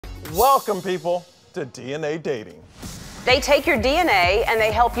Welcome, people, to DNA dating. They take your DNA and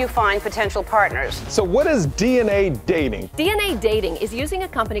they help you find potential partners. So what is DNA dating? DNA dating is using a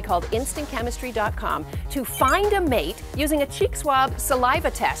company called instantchemistry.com to find a mate using a cheek swab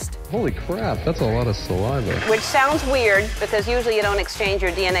saliva test. Holy crap, that's a lot of saliva. Which sounds weird because usually you don't exchange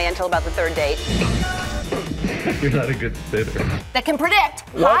your DNA until about the third date. You're not a good fitter. That can predict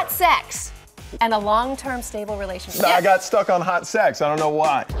hot sex and a long-term stable relationship. I got stuck on hot sex. I don't know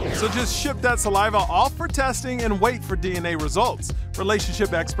why. So just ship that saliva off for testing and wait for DNA results.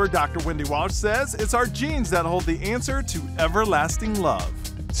 Relationship expert Dr. Wendy Walsh says it's our genes that hold the answer to everlasting love.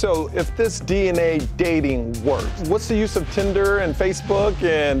 So if this DNA dating works, what's the use of Tinder and Facebook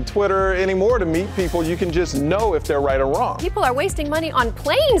and Twitter anymore to meet people? You can just know if they're right or wrong. People are wasting money on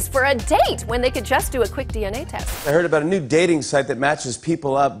planes for a date when they could just do a quick DNA test. I heard about a new dating site that matches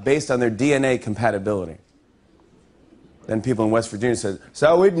people up based on their DNA compatibility. Then people in West Virginia said,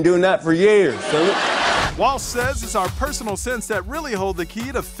 so we've been doing that for years. Walsh says it's our personal sense that really hold the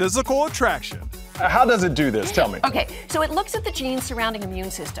key to physical attraction. How does it do this? Tell me. Okay, so it looks at the genes surrounding immune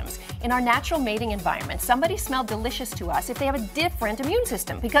systems. In our natural mating environment, somebody smells delicious to us if they have a different immune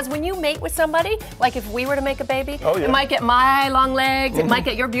system. Because when you mate with somebody, like if we were to make a baby, it might get my long legs, it might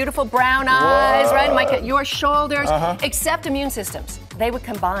get your beautiful brown eyes, right? It might get your shoulders, except immune systems. They would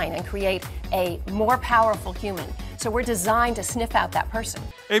combine and create a more powerful human. So we're designed to sniff out that person.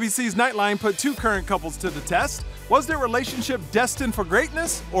 ABC's Nightline put two current couples to the test. Was their relationship destined for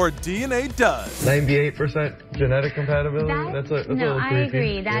greatness or DNA does? 98% genetic compatibility? That's a little creepy. I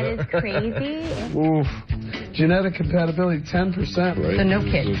agree. That is crazy. Oof. Genetic compatibility, 10%. Right. So no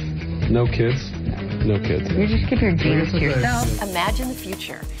kids. No kids? No kids. You just keep your genes to yourself. Imagine the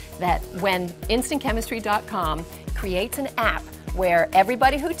future that when instantchemistry.com creates an app where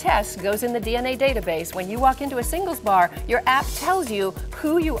everybody who tests goes in the DNA database. When you walk into a singles bar, your app tells you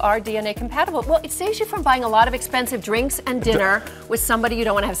who you are DNA compatible. Well, it saves you from buying a lot of expensive drinks and dinner with somebody you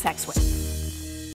don't want to have sex with.